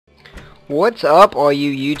What's up, all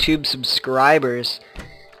you YouTube subscribers?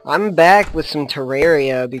 I'm back with some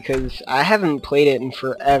Terraria because I haven't played it in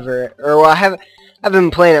forever. Or, well, I've been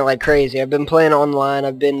playing it like crazy. I've been playing online.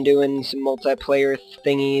 I've been doing some multiplayer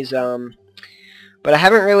thingies. But I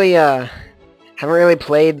haven't really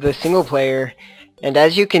played the single player. And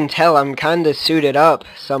as you can tell, I'm kind of suited up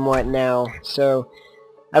somewhat now. So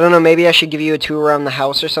I don't know. Maybe I should give you a tour around the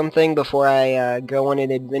house or something before I go on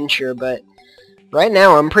an adventure. But right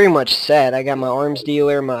now, I'm pretty much set. I got my arms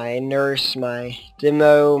dealer, my nurse, my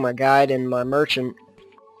demo, my guide, and my merchant.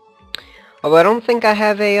 Although I don't think I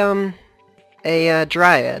have a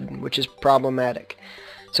dryad, which is problematic.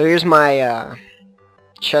 So here's my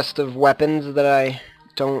chest of weapons that I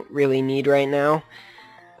don't really need right now.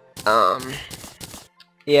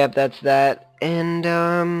 Yep, that's that.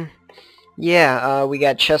 And yeah, we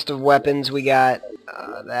got chest of weapons. We got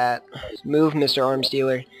that. Move, Mr. Arms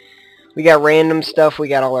Dealer. We got random stuff, we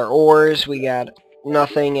got all our ores, we got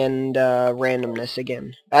nothing, and randomness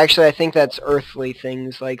again. Actually, I think that's earthly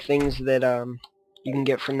things, like things that you can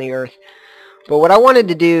get from the earth. But what I wanted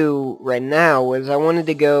to do right now was I wanted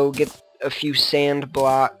to go get a few sand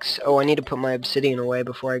blocks. Oh, I need to put my obsidian away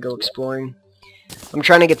before I go exploring. I'm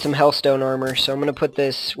trying to get some hellstone armor, so I'm going to put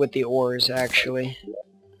this with the ores, actually.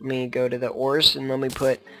 Let me go to the ores, and let me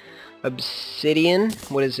put obsidian.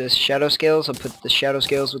 What is this? Shadow scales? I'll put the shadow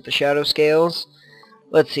scales with the shadow scales.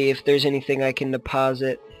 Let's see if there's anything I can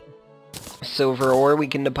deposit. Silver ore we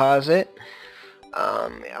can deposit.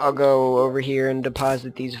 I'll go over here and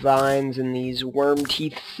deposit these vines and these worm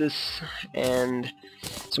teeths and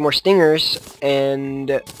some more stingers. And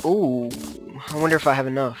ooh, I wonder if I have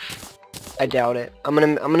enough. I doubt it. I'm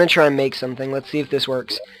gonna try and make something. Let's see if this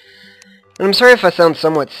works. And I'm sorry if I sound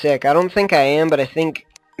somewhat sick. I don't think I am, but I think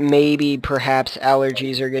maybe, perhaps,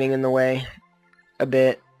 allergies are getting in the way a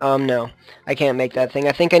bit. No. I can't make that thing.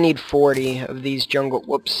 I think I need 40 of these jungle...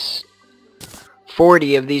 Whoops.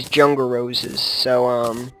 40 of these jungle roses.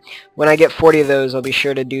 So, when I get 40 of those, I'll be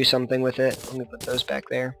sure to do something with it. Let me put those back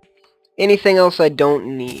there. Anything else I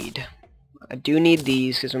don't need? I do need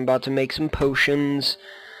these, because I'm about to make some potions.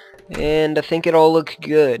 And I think it all looks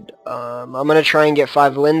good. I'm going to try and get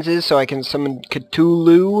 5 lenses, so I can summon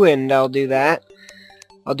Cthulhu, and I'll do that.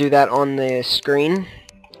 I'll do that on the screen.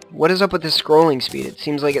 What is up with the scrolling speed? It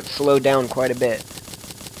seems like it's slowed down quite a bit.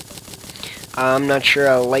 I'm not sure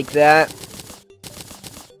I like that.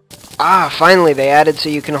 Ah, finally they added so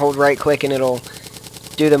you can hold right click and it'll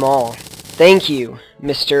do them all. Thank you,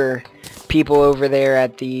 Mr. People over there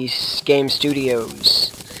at the game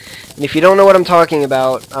studios. And if you don't know what I'm talking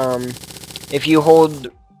about, if you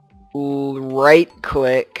hold right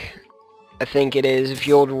click, I think it is, if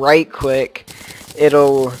you hold right click,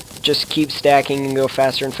 it'll just keep stacking and go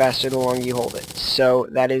faster and faster the longer you hold it. So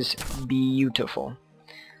that is beautiful.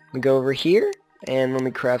 Let me go over here and let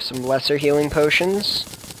me craft some lesser healing potions.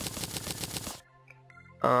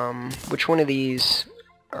 Which one of these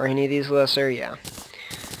are any of these lesser? Yeah.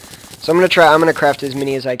 So I'm gonna craft as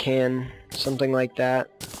many as I can, something like that.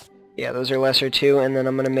 Yeah, those are lesser too, and then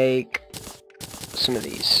I'm gonna make some of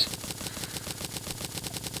these.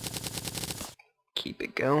 Keep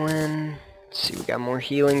it going. Let's see, we got more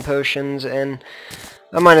healing potions, and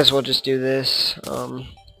I might as well just do this,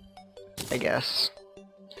 I guess.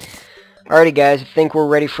 Alrighty guys, I think we're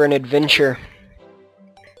ready for an adventure.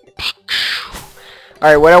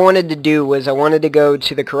 Alright, what I wanted to do was I wanted to go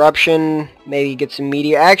to the corruption, maybe get some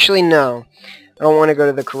meteor. Actually, no. I don't want to go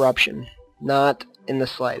to the corruption. Not in the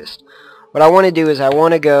slightest. What I want to do is I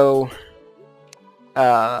want to go...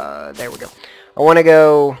 there we go. I want to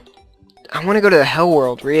go to the Hell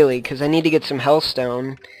World, really, because I need to get some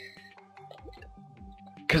Hellstone.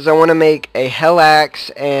 Because I want to make a Hell Axe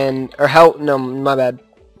and... no, my bad.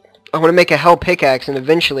 I want to make a Hell Pickaxe and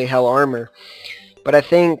eventually Hell Armor. But I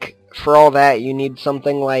think for all that you need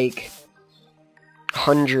something like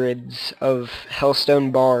hundreds of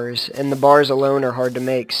Hellstone bars. And the bars alone are hard to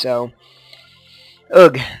make, so...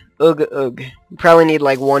 Ugh. Ugh, ugh. You probably need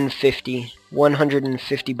like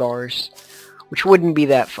 150 bars. Which wouldn't be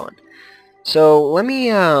that fun. So, let me,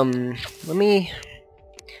 I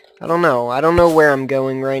don't know. I don't know where I'm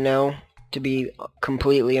going right now, to be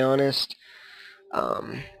completely honest.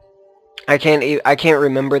 I can't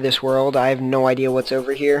remember this world. I have no idea what's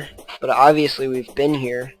over here. But obviously we've been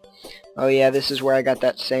here. Oh yeah, this is where I got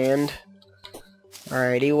that sand.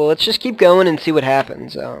 Alrighty, well let's just keep going and see what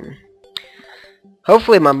happens.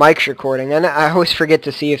 Hopefully my mic's recording. I always forget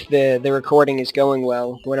to see if the recording is going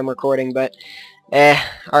well when I'm recording, but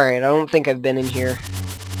alright, I don't think I've been in here.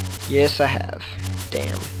 Yes, I have.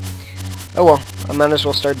 Damn. Oh well, I might as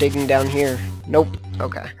well start digging down here. Nope.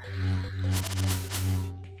 Okay.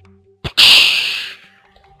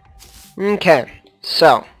 Okay,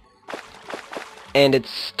 so. And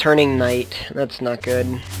it's turning night. That's not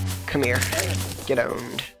good. Come here. Get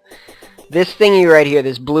owned. This thingy right here,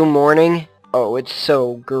 this blue morning, oh, it's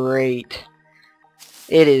so great.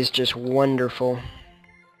 It is just wonderful.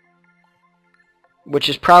 Which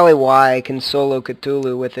is probably why I can solo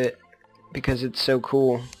Cthulhu with it. Because it's so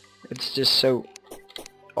cool. It's just so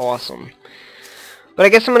awesome. But I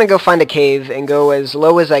guess I'm going to go find a cave and go as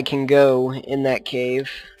low as I can go in that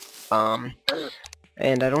cave.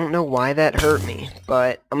 And I don't know why that hurt me.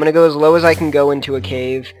 But I'm going to go as low as I can go into a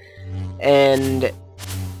cave. And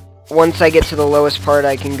once I get to the lowest part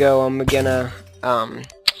I can go, I'm gonna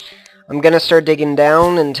start digging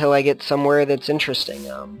down until I get somewhere that's interesting.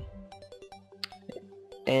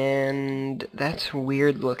 And that's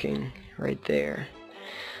weird looking right there.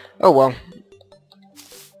 Oh well.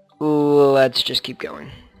 Let's just keep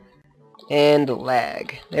going. And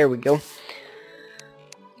lag. There we go.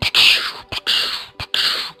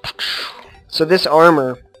 So this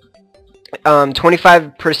armor,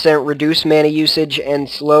 25% reduced mana usage and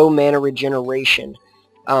slow mana regeneration.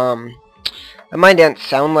 That might not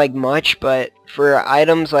sound like much, but for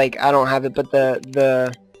items, like, I don't have it, but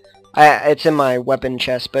it's in my weapon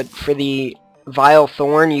chest, but for the Vile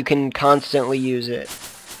Thorn, you can constantly use it.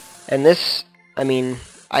 And this, I mean,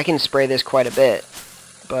 I can spray this quite a bit,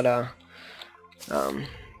 but, I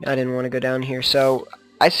didn't want to go down here, so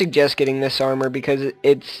I suggest getting this armor because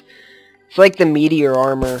it's like the meteor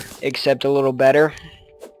armor, except a little better.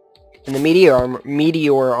 And the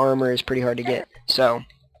meteor armor is pretty hard to get, so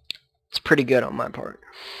it's pretty good on my part.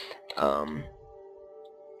 Alright,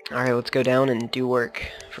 let's go down and do work.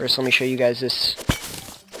 First, let me show you guys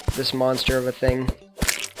this monster of a thing.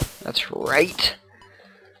 That's right.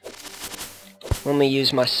 Let me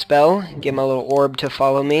use my spell, get my little orb to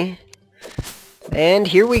follow me. And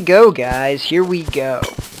here we go, guys. Here we go.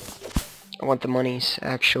 I want the monies,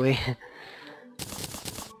 actually.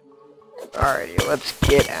 Alrighty, let's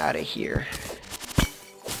get out of here.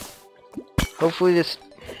 Hopefully this...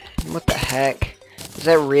 What the heck? Is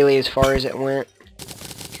that really as far as it went?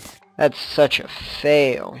 That's such a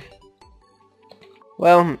fail.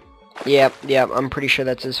 Well, yep, I'm pretty sure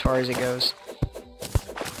that's as far as it goes.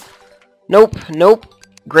 Nope.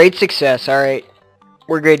 Great success, alright.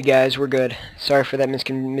 We're good, guys, we're good. Sorry for that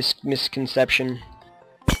misconception.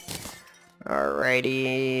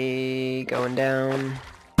 Alrighty, going down.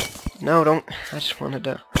 No, don't. I just wanted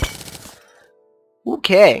to...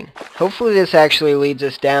 Okay. Hopefully this actually leads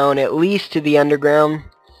us down, at least to the underground.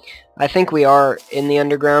 I think we are in the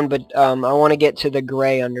underground, but I want to get to the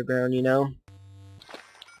gray underground, you know?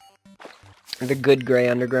 The good gray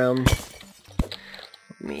underground.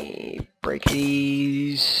 Let me break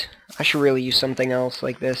these. I should really use something else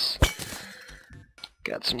like this.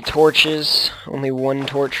 Got some torches. Only one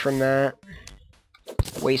torch from that.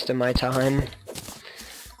 Waste of my time.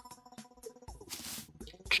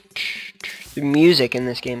 The music in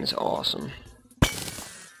this game is awesome.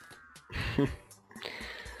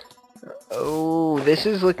 Oh, this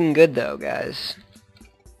is looking good though, guys.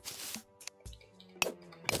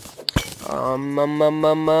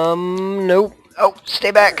 Nope. Oh,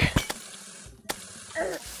 stay back.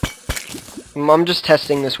 I'm just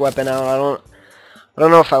testing this weapon out. I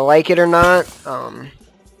don't know if I like it or not. I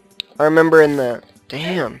remember in the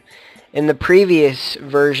previous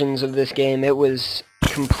versions of this game, it was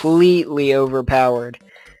completely overpowered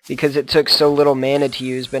because it took so little mana to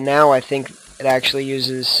use, but now I think it actually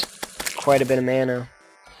uses quite a bit of mana.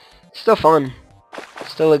 Still fun.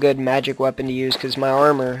 Still a good magic weapon to use because my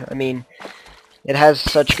armor, I mean, it has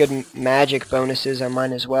such good magic bonuses on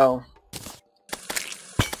mine as well.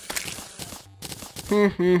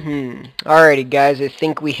 Alrighty, guys, I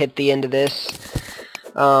think we hit the end of this.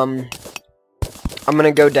 I'm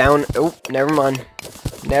gonna go down. Oh, never mind.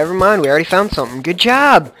 Never mind, we already found something. Good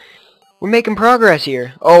job! We're making progress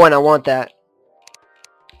here. Oh, and I want that.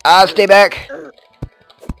 Stay back.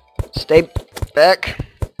 Stay back.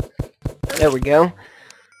 There we go.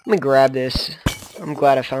 Let me grab this. I'm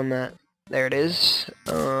glad I found that. There it is.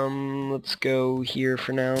 Let's go here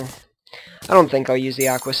for now. I don't think I'll use the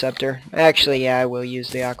Aqua Scepter. Actually, yeah, I will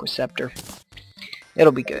use the Aqua Scepter.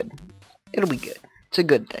 It'll be good. It'll be good. It's a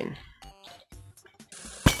good thing.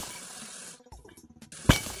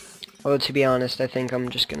 Although, to be honest, I think I'm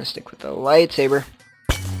just gonna stick with the lightsaber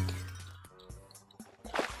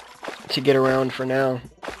to get around for now.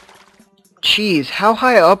 Jeez, how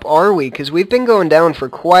high up are we? Because we've been going down for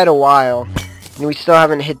quite a while, and we still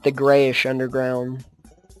haven't hit the grayish underground.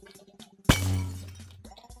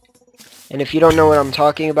 And if you don't know what I'm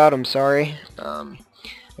talking about, I'm sorry.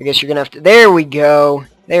 I guess you're gonna have to... There we go!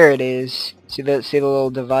 There it is. See the little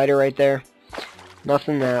divider right there?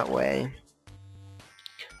 Nothing that way.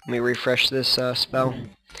 Let me refresh this spell.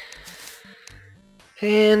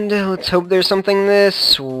 And let's hope there's something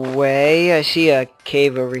this way. I see a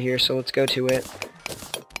cave over here, so let's go to it.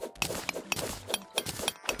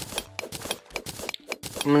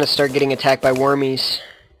 I'm gonna start getting attacked by wormies.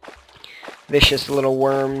 Vicious little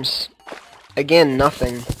worms. Again,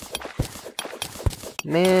 nothing.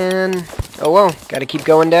 Man. Oh well, gotta keep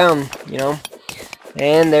going down, you know.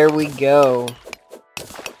 And there we go.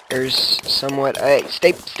 There's somewhat... Hey,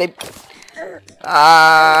 stay.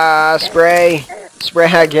 Ah, spray. Spray,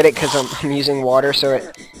 I get it, because I'm using water, so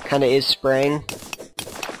it kind of is spraying.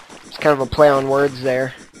 It's kind of a play on words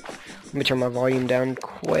there. Let me turn my volume down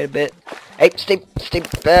quite a bit. Hey, stay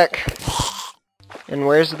back. And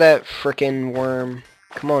where's that frickin' worm?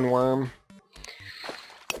 Come on, worm.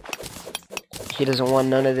 He doesn't want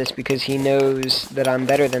none of this because he knows that I'm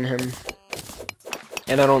better than him.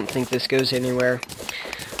 And I don't think this goes anywhere.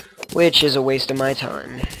 Which is a waste of my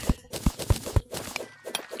time.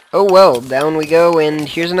 Oh well, down we go, and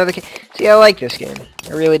here's another game. See, I like this game.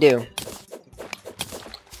 I really do.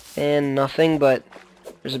 And nothing, but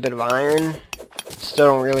there's a bit of iron. Still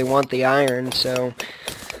don't really want the iron, so...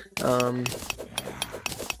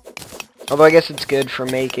 although I guess it's good for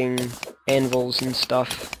making anvils and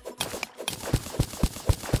stuff.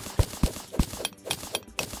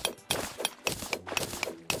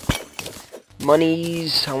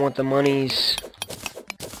 Monies. I want the monies.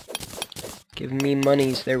 Give me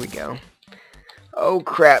monies. There we go. Oh,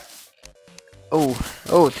 crap.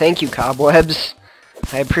 Oh, thank you, cobwebs.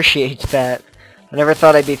 I appreciate that. I never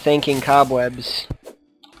thought I'd be thanking cobwebs.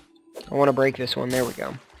 I want to break this one. There we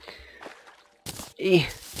go.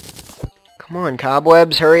 Come on,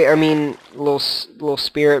 cobwebs. Hurry. I mean, little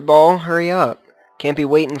spirit ball. Hurry up. Can't be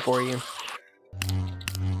waiting for you.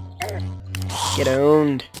 Get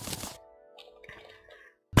owned.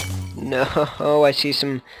 No, I see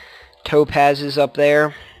some topazes up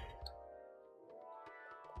there.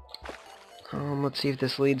 Let's see if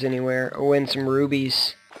this leads anywhere. Oh, and some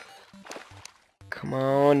rubies. Come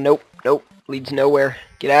on. Nope. Leads nowhere.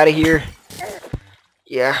 Get out of here.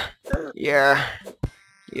 Yeah.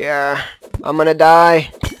 I'm gonna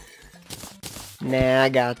die. Nah, I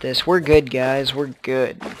got this. We're good, guys. We're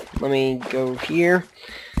good. Let me go here.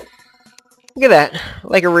 Look at that.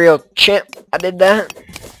 Like a real champ. I did that.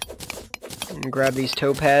 Grab these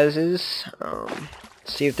topazes.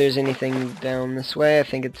 See if there's anything down this way. I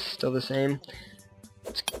think it's still the same.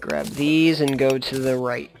 Let's grab these and go to the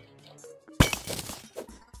right.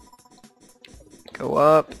 Go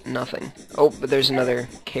up. Nothing. Oh, but there's another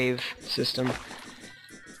cave system.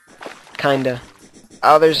 Kinda.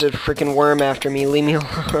 Oh, there's a freaking worm after me. Leave me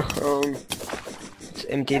alone. Let's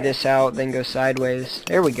empty this out, then go sideways.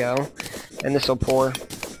 There we go. And this'll pour.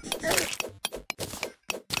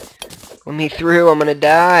 Let me through, I'm gonna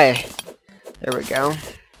die. There we go.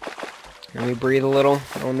 Let me breathe a little.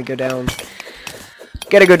 Let me go down.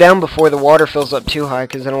 Gotta go down before the water fills up too high,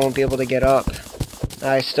 because then I won't be able to get up.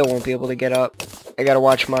 I still won't be able to get up. I gotta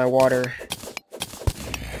watch my water.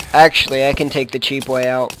 Actually, I can take the cheap way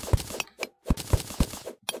out.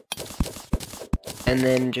 And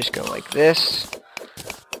then just go like this.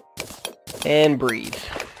 And breathe.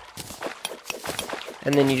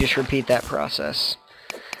 And then you just repeat that process.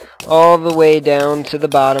 All the way down to the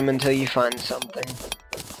bottom until you find something.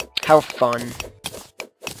 How fun.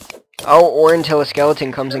 Oh, or until a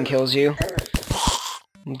skeleton comes and kills you.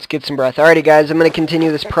 Let's get some breath. Alrighty guys, I'm going to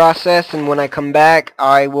continue this process, and when I come back,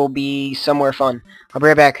 I will be somewhere fun. I'll be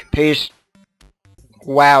right back. Peace.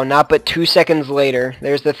 Wow, not but 2 seconds later,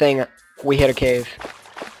 there's the thing. We hit a cave.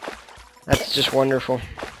 That's just wonderful.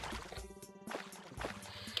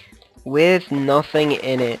 With nothing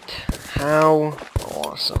in it. How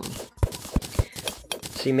awesome.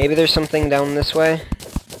 Let's see, maybe there's something down this way.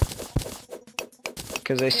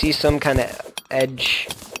 Because I see some kind of edge.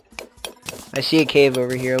 I see a cave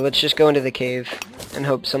over here. Let's just go into the cave and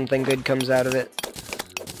hope something good comes out of it.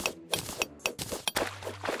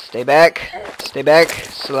 Stay back. Stay back,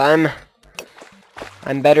 slime.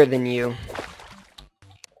 I'm better than you.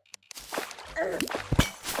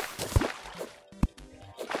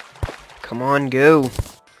 Come on, go.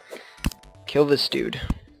 Kill this dude.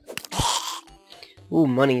 Ooh,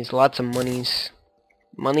 monies. Lots of monies.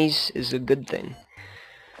 Monies is a good thing.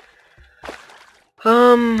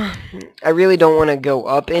 I really don't want to go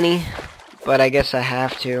up any, but I guess I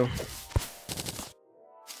have to.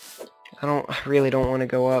 I really don't want to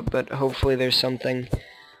go up, but hopefully there's something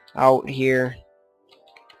out here.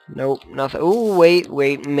 Nope, nothing. Ooh,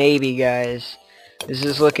 wait, maybe, guys. This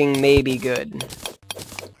is looking maybe good.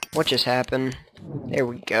 What just happened? There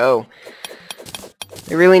we go.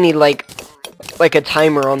 They really need like a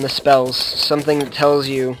timer on the spells. Something that tells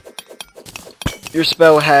you your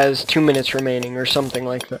spell has 2 minutes remaining or something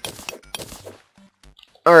like that.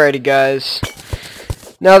 Alrighty guys.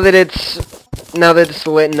 Now that it's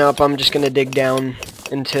lit up, I'm just gonna dig down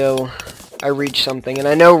until I reach something. And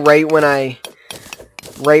I know right when I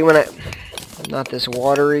not this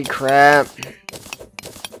watery crap.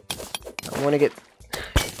 I wanna get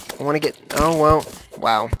oh well,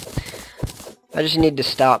 wow. I just need to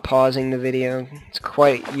stop pausing the video. It's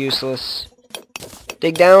quite useless.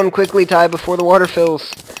 Dig down quickly, Ty, before the water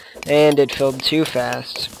fills. And it filled too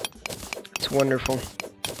fast. It's wonderful.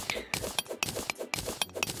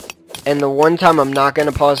 And the one time I'm not going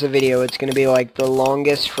to pause the video, it's going to be like the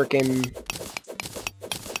longest freaking...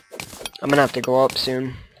 I'm going to have to go up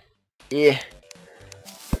soon. Yeah.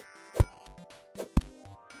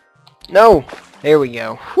 No! There we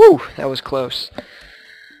go. Whew! That was close.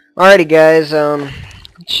 Alrighty guys,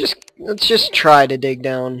 let's just try to dig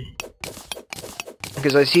down.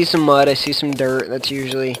 Because I see some mud, I see some dirt. That's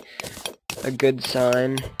usually a good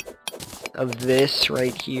sign of this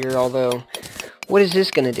right here. Although, what is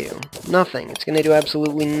this gonna do? Nothing. It's gonna do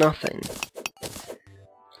absolutely nothing.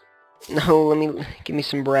 No, give me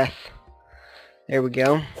some breath. There we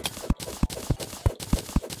go.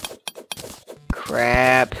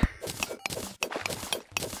 Crap.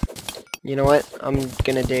 You know what? I'm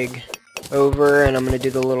gonna dig over and I'm gonna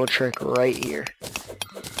do the little trick right here.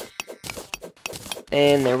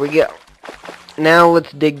 And there we go. Now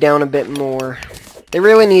let's dig down a bit more. They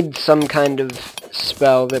really need some kind of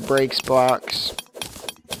spell that breaks blocks.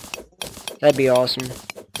 That'd be awesome.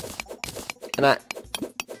 And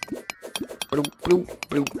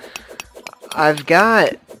I've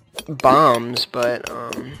got bombs, but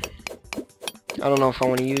I don't know if I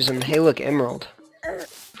want to use them. Hey, look, emerald.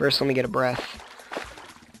 First, let me get a breath.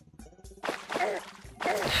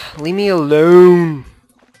 Leave me alone.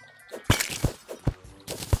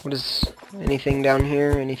 What is anything down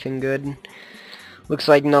here? Anything good? Looks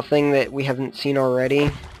like nothing that we haven't seen already.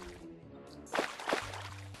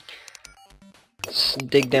 Let's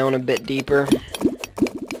dig down a bit deeper.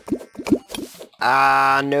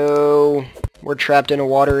 Ah, no. We're trapped in a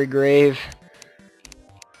watery grave.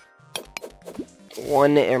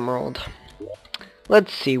 1 emerald.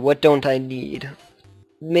 Let's see, what don't I need?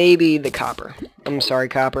 Maybe the copper. I'm sorry,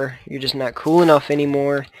 copper. You're just not cool enough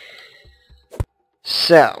anymore.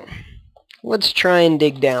 So, let's try and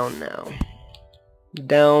dig down now.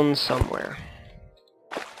 Down somewhere.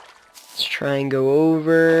 Let's try and go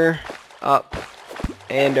over, up,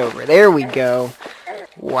 and over. There we go.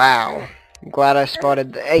 Wow. I'm glad I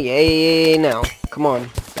spotted the... Hey, now. Come on.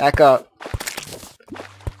 Back up.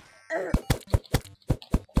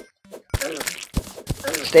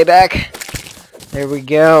 Stay back. There we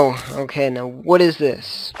go. Okay, now what is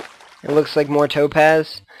this? It looks like more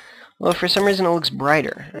topaz. Well, for some reason it looks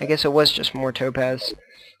brighter. I guess it was just more topaz.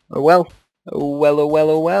 Oh well. Oh well, oh well,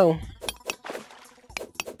 oh well.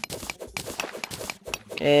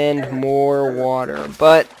 And more water.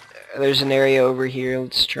 But there's an area over here.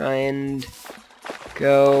 Let's try and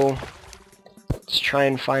go. Let's try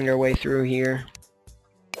and find our way through here.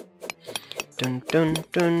 Dun dun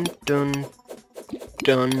dun dun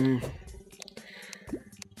dun.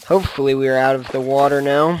 Hopefully we are out of the water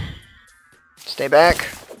now. Stay back.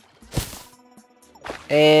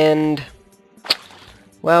 And,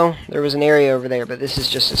 well, there was an area over there, but this is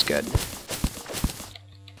just as good.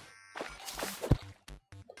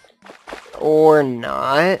 Or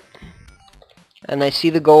not. And I see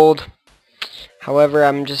the gold. However,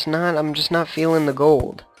 I'm just not feeling the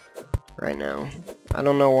gold right now. I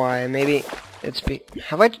don't know why. Maybe it's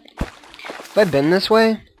have I been this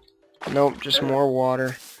way? Nope, just more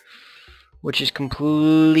water, which is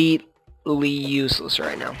completely useless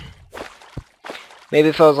right now. Maybe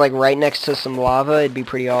if I was like right next to some lava, it'd be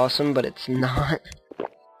pretty awesome, but it's not.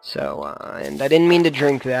 So, and I didn't mean to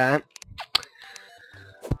drink that.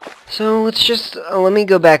 So let's just let me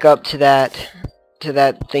go back up to that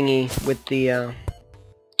thingy with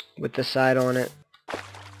the side on it,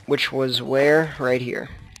 which was where? Right here.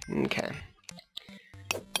 Okay.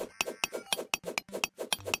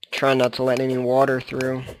 Try not to let any water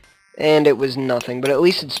through. And it was nothing, but at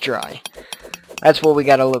least it's dry. That's what we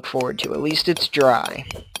gotta look forward to. At least it's dry.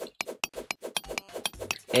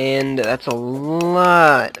 And that's a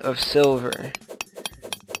lot of silver.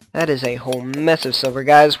 That is a whole mess of silver.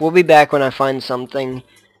 Guys, we'll be back when I find something.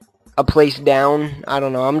 A place down. I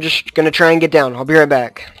don't know. I'm just gonna try and get down. I'll be right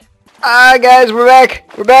back. Ah, guys, we're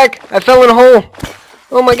back. We're back. I fell in a hole.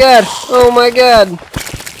 Oh my god. Oh my god.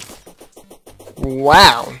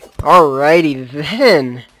 Wow. Alrighty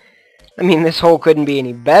then. I mean, this hole couldn't be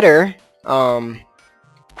any better.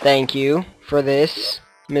 Thank you for this,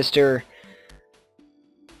 Mr.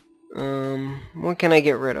 What can I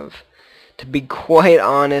get rid of? To be quite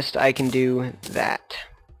honest, I can do that.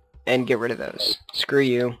 And get rid of those. Screw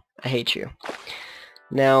you. I hate you.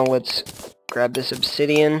 Now, let's grab this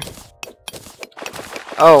obsidian.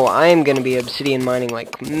 Oh, I am gonna be obsidian mining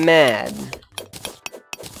like mad.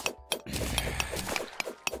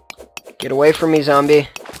 Get away from me, zombie.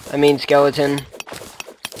 I mean, skeleton.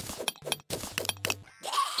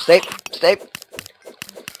 Stay. Stay.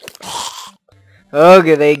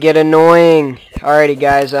 Okay, they get annoying. Alrighty,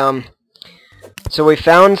 guys, so we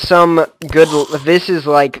found some good... This is,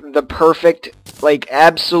 like, the perfect, like,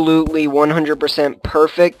 absolutely 100%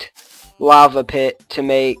 perfect lava pit to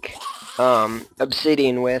make,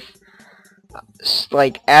 obsidian with.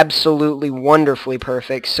 Like, absolutely wonderfully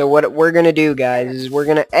perfect. So what we're gonna do, guys, is we're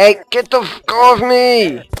gonna... Hey, get the f*** off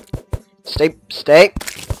me! Stay, stay.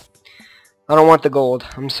 I don't want the gold.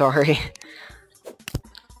 I'm sorry.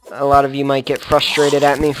 A lot of you might get frustrated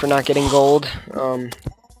at me for not getting gold.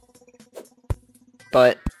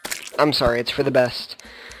 But I'm sorry, it's for the best.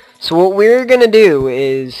 So what we're gonna do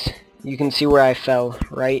is... You can see where I fell,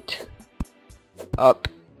 right? Up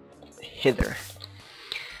hither.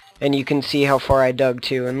 And you can see how far I dug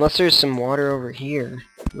too. Unless there's some water over here,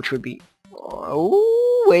 which would be...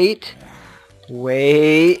 Oh, wait.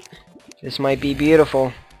 Wait. This might be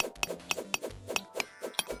beautiful.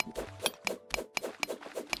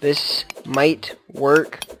 This might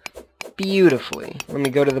work beautifully. Let me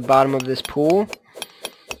go to the bottom of this pool.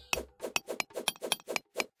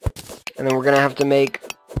 And then we're gonna have to make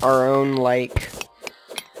our own, like,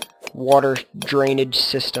 water drainage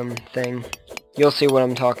system thing. You'll see what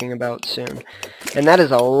I'm talking about soon. And that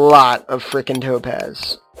is a lot of frickin'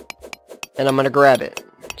 topaz. And I'm gonna grab it.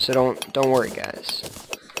 So don't worry, guys.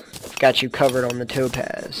 I've got you covered on the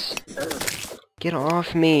topaz. Get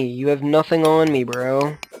off me. You have nothing on me,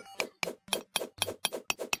 bro.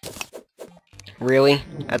 Really?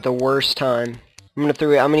 At the worst time. I'm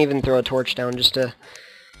gonna even throw a torch down just to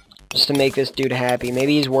make this dude happy.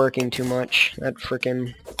 Maybe he's working too much. That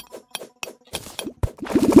frickin'...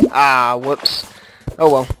 Ah, whoops.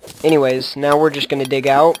 Oh well. Anyways, now we're just gonna dig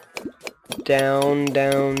out. Down,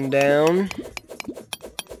 down, down.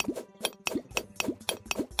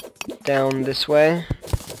 Down this way.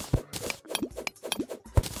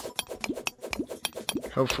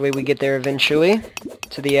 Hopefully we get there eventually.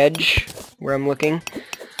 To the edge, where I'm looking.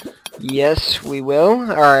 Yes, we will.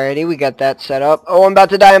 Alrighty, we got that set up. Oh, I'm about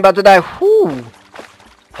to die, I'm about to die. Whew.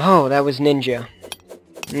 Oh, that was ninja.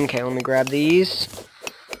 Okay, let me grab these.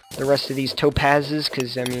 The rest of these topazes,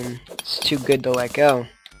 because, I mean, it's too good to let go.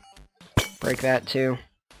 Break that, too.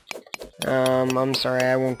 I'm sorry,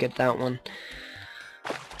 I won't get that one.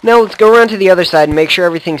 Now, let's go around to the other side and make sure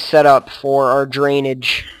everything's set up for our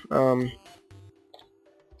drainage.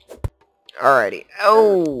 Alrighty.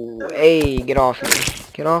 Oh, hey, get off me.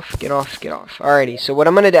 Get off, get off, get off. Alrighty, so what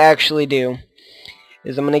I'm going to actually do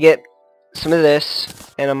is I'm going to get some of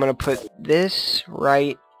this, and I'm going to put this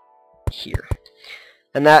right here.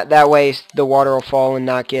 And that way the water will fall and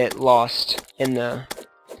not get lost in the...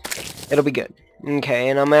 It'll be good. Okay,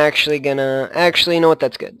 and I'm actually gonna... Actually, you know what?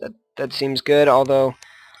 That's good. That seems good, although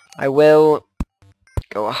I will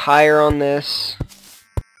go higher on this.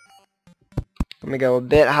 I'm gonna go a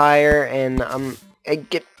bit higher, and I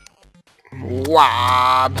get...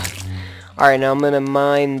 Wob! Alright, now I'm gonna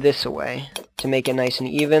mine this away to make it nice and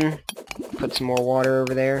even. Put some more water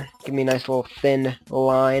over there. Give me a nice little thin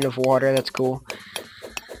line of water. That's cool.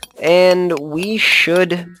 And we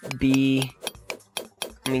should be...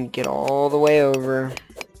 Let me get all the way over.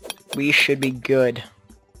 We should be good.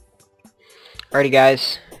 Alrighty,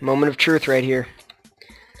 guys. Moment of truth right here.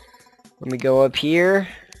 Let me go up here.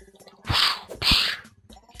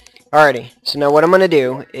 Alrighty. So now what I'm going to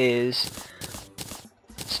do is...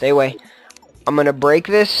 Stay away. I'm going to break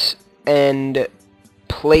this and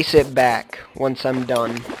place it back once I'm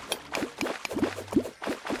done.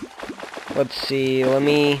 Let's see. Let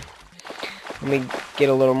me get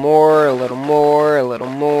a little more, a little more, a little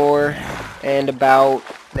more, and about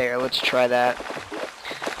there. Let's try that.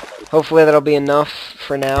 Hopefully that'll be enough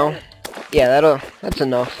for now. Yeah, that's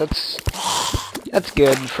enough. That's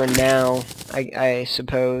good for now, I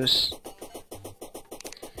suppose.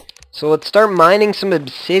 So let's start mining some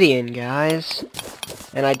obsidian, guys.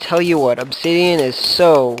 And I tell you what, obsidian is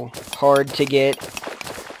so hard to get.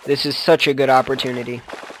 This is such a good opportunity.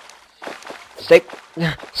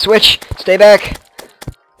 Switch! Stay back!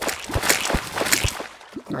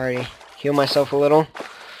 Alrighty, heal myself a little.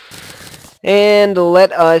 And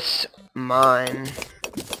let us mine.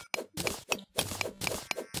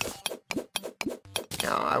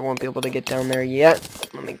 No, I won't be able to get down there yet.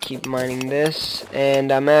 Let me keep mining this.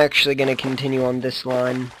 And I'm actually going to continue on this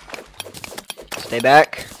line. Stay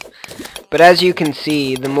back. But as you can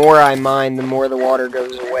see, the more I mine, the more the water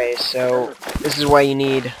goes away. So this is why you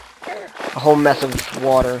need a whole mess of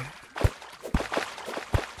water.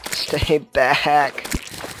 Stay back.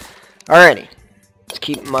 Alrighty. Let's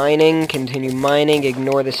keep mining, continue mining,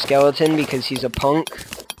 ignore the skeleton because he's a punk.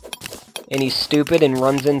 And he's stupid and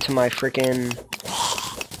runs into my frickin'...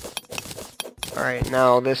 Alright,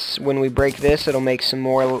 now this, when we break this, it'll make some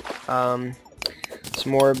more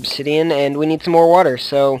obsidian, and we need some more water.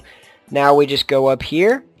 So now we just go up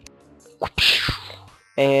here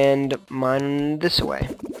and mine this way.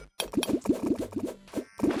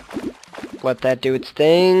 Let that do its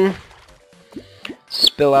thing.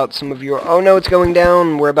 Spill out some of your... Oh no, it's going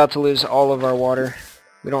down. We're about to lose all of our water.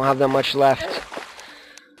 We don't have that much left.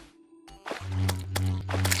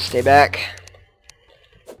 Stay back.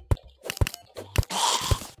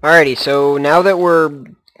 Alrighty, so now that we're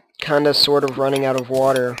kinda sort of running out of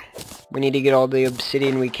water, we need to get all the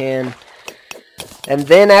obsidian we can. And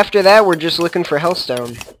then after that, we're just looking for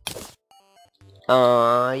hellstone.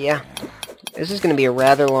 Yeah. This is gonna be a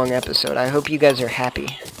rather long episode. I hope you guys are happy.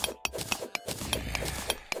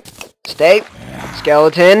 Stay.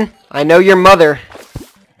 Skeleton. I know your mother.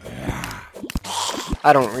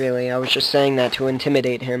 I don't really. I was just saying that to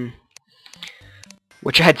intimidate him.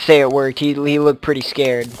 Which I'd say it worked. He looked pretty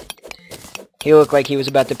scared. He looked like he was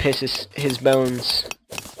about to piss his bones.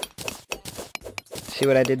 See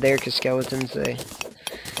what I did there? Because skeletons, they...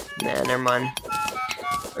 Nah, never mind.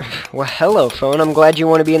 Well, hello, phone. I'm glad you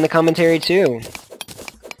want to be in the commentary, too.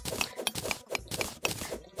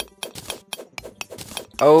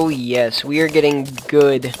 Oh, yes. We are getting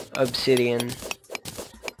good obsidian.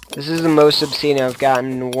 This is the most obsidian I've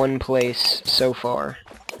gotten in one place so far.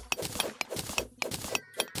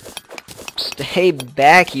 Stay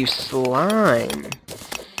back, you slime.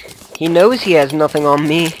 He knows he has nothing on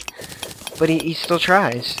me, but he still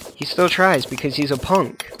tries. He still tries because he's a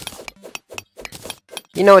punk.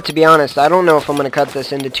 You know what, to be honest, I don't know if I'm going to cut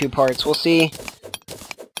this into 2 parts. We'll see.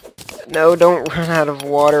 No, don't run out of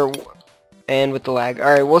water. And with the lag.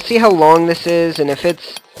 Alright, we'll see how long this is, and if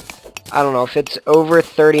it's... I don't know, if it's over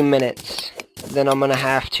 30 minutes, then I'm going to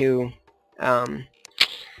have to... If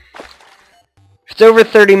it's over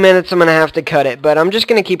 30 minutes, I'm going to have to cut it, but I'm just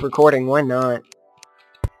going to keep recording. Why not?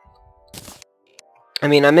 I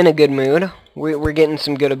mean, I'm in a good mood. We're getting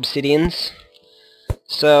some good obsidians.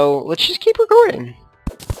 So, let's just keep recording.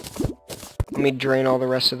 Let me drain all the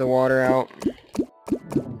rest of the water out.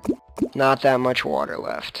 Not that much water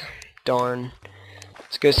left. Darn.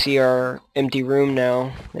 Let's go see our empty room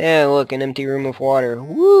now. Yeah, look, an empty room of water.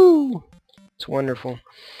 Woo! It's wonderful.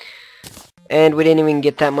 And we didn't even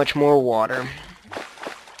get that much more water.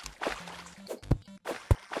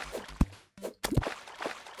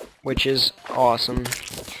 Which is awesome.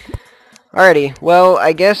 Alrighty, well,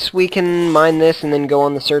 I guess we can mine this and then go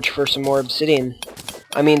on the search for some more obsidian.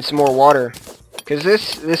 I mean, some more water. Because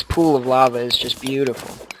this pool of lava is just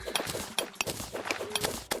beautiful.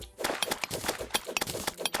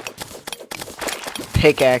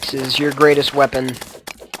 Pickaxe is your greatest weapon.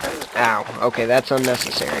 Ow. Okay, that's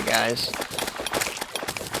unnecessary, guys.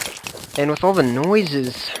 And with all the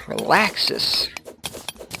noises, relaxes.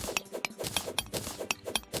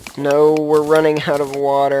 No, we're running out of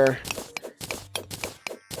water.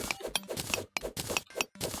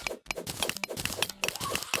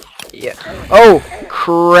 Yeah. Oh,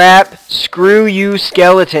 crap. Screw you,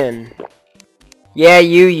 skeleton. Yeah,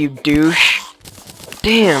 you douche.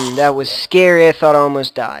 Damn, that was scary. I thought I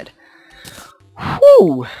almost died.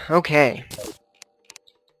 Whew. Okay.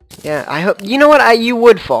 Yeah, I hope... You know what? You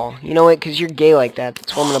would fall. You know what? Because you're gay like that.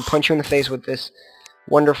 That's why I'm going to punch you in the face with this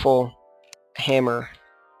wonderful hammer.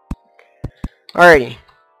 Alrighty.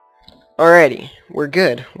 Alrighty. We're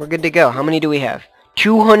good. We're good to go. How many do we have?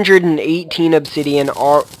 218 obsidian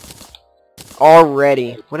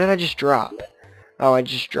already. What did I just drop? Oh, I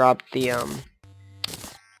just dropped the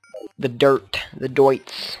dirt. The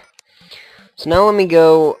doits. So now let me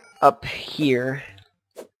go up here,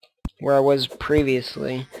 where I was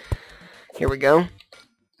previously. Here we go.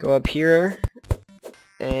 Go up here,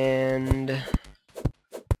 and...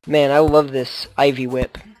 Man, I love this ivy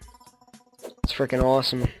whip. It's freaking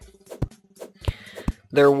awesome.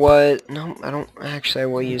 There was... No, I don't... Actually, I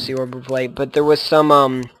will use the orb of light, but there was some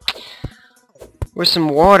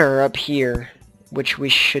water up here, which we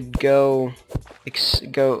should go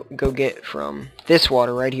get from. This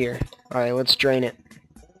water right here. Alright, let's drain it.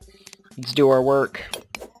 Let's do our work.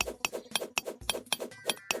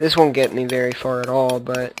 This won't get me very far at all,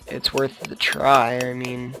 but it's worth the try. I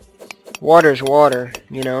mean, water's water,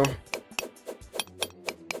 you know?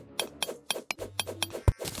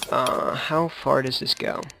 How far does this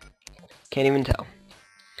go? Can't even tell.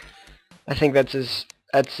 I think I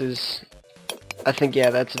think,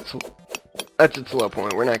 yeah, that's its low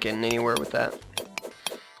point. We're not getting anywhere with that.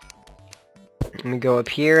 Let me go up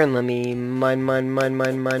here and let me mine.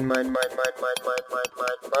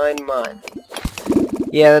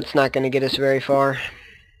 Yeah, that's not gonna get us very far.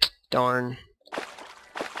 Darn.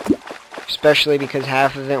 Especially because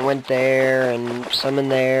half of it went there and some in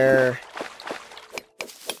there.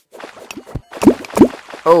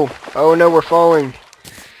 Oh no, we're falling.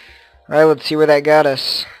 Alright, let's see where that got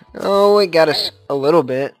us. Oh, it got us a little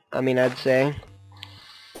bit. I mean, I'd say.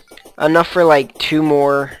 Enough for like two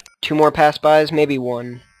more pass-bys, maybe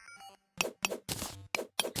one.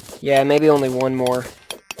 Yeah, maybe only one more.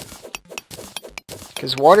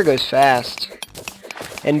 Because water goes fast.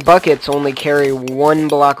 And buckets only carry one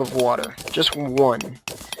block of water. Just one.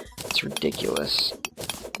 It's ridiculous.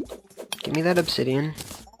 Give me that obsidian.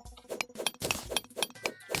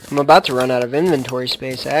 I'm about to run out of inventory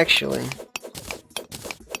space, actually.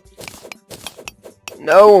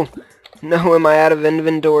 No! No, am I out of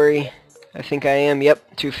inventory? I think I am.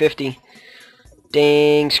 Yep, 250.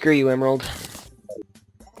 Dang, screw you, Emerald.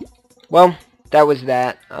 Well, that was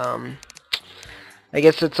that. I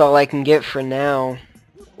guess that's all I can get for now.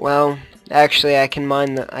 Well, actually, I can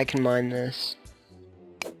mine this.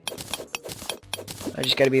 I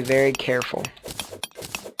just gotta be very careful.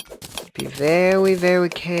 Be very, very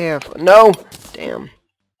careful. No! Damn.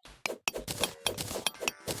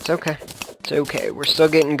 It's okay. It's okay. We're still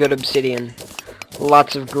getting good obsidian.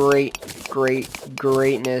 Lots of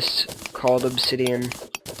greatness called obsidian.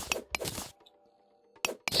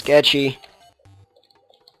 Sketchy.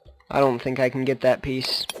 I don't think I can get that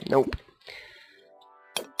piece. Nope.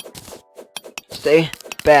 Stay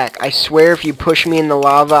back. I swear if you push me in the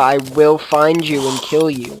lava, I will find you and kill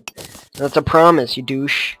you. That's a promise, you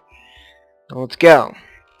douche. Now let's go.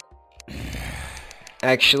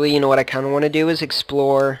 Actually, you know what I kind of want to do is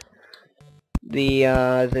explore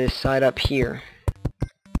this side up here.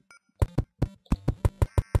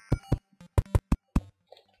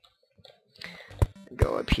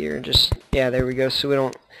 Go up here, just, yeah, there we go, so we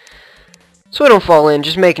don't fall in,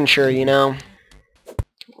 just making sure, you know.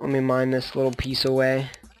 Let me mine this little piece away.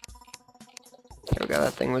 Oh god,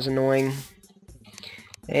 that thing was annoying.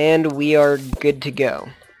 And we are good to go.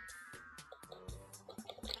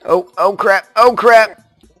 Oh crap, oh crap!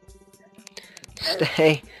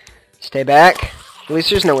 Stay back. At least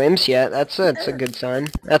there's no imps yet, that's a good sign.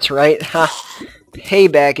 That's right, ha!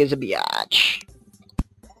 Payback is a biatch.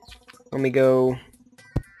 Let me go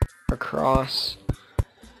across.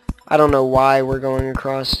 I don't know why we're going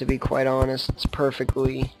across, to be quite honest. It's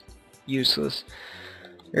perfectly useless.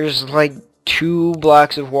 There's like 2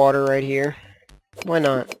 blocks of water right here. Why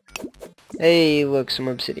not? Hey, look, some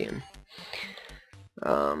obsidian.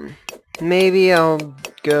 Maybe I'll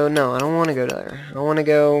go... No, I don't want to go there. I want to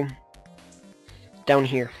go down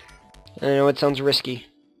here. I know it sounds risky,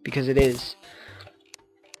 because it is.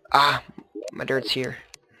 Ah, my dirt's here.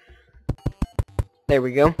 There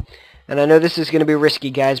we go. And I know this is going to be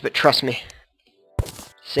risky, guys, but trust me.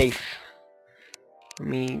 Safe. Let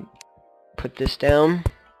me put this down.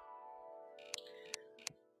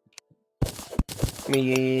 Let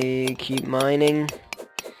me keep mining.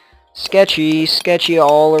 Sketchy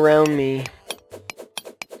all around me.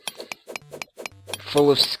 Full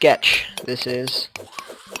of sketch, this is.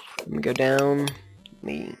 Let me go down.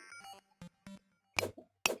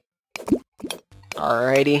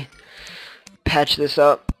 Alrighty. Patch this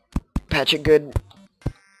up. Patch it good.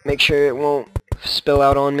 Make sure it won't spill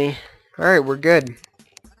out on me. Alright, we're good.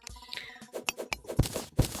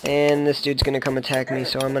 And this dude's gonna come attack me,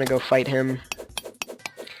 so I'm gonna go fight him.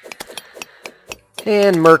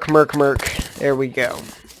 And merc. There we go.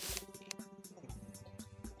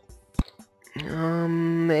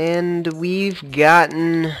 And we've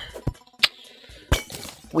gotten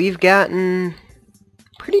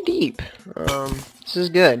pretty deep. This is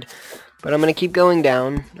good. But I'm gonna keep going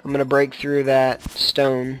down. I'm gonna break through that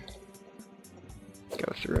stone.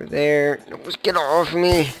 Go through there. Get off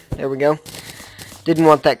me. There we go. Didn't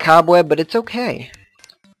want that cobweb, but it's okay.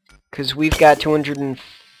 Because we've got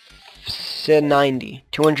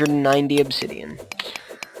 290 obsidian.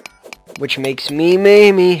 Which makes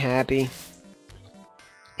me happy.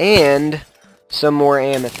 And some more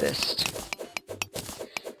amethyst.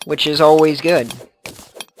 Which is always good.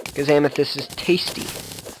 Because amethyst is tasty.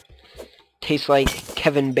 Tastes like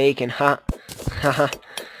Kevin Bacon, huh? Haha.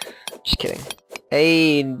 Just kidding.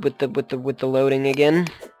 Hey, with the loading again.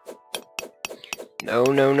 No,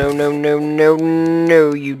 no, no, no, no, no,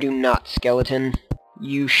 no, you do not, skeleton.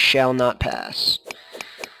 You shall not pass.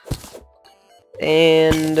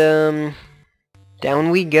 And, down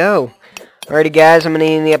we go. Alrighty, guys, I'm going to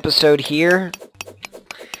end the episode here.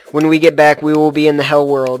 When we get back, we will be in the Hell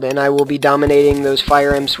World, and I will be dominating those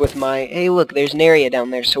fire imps with my... Hey, look, there's an area down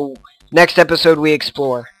there, so next episode we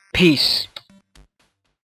explore. Peace.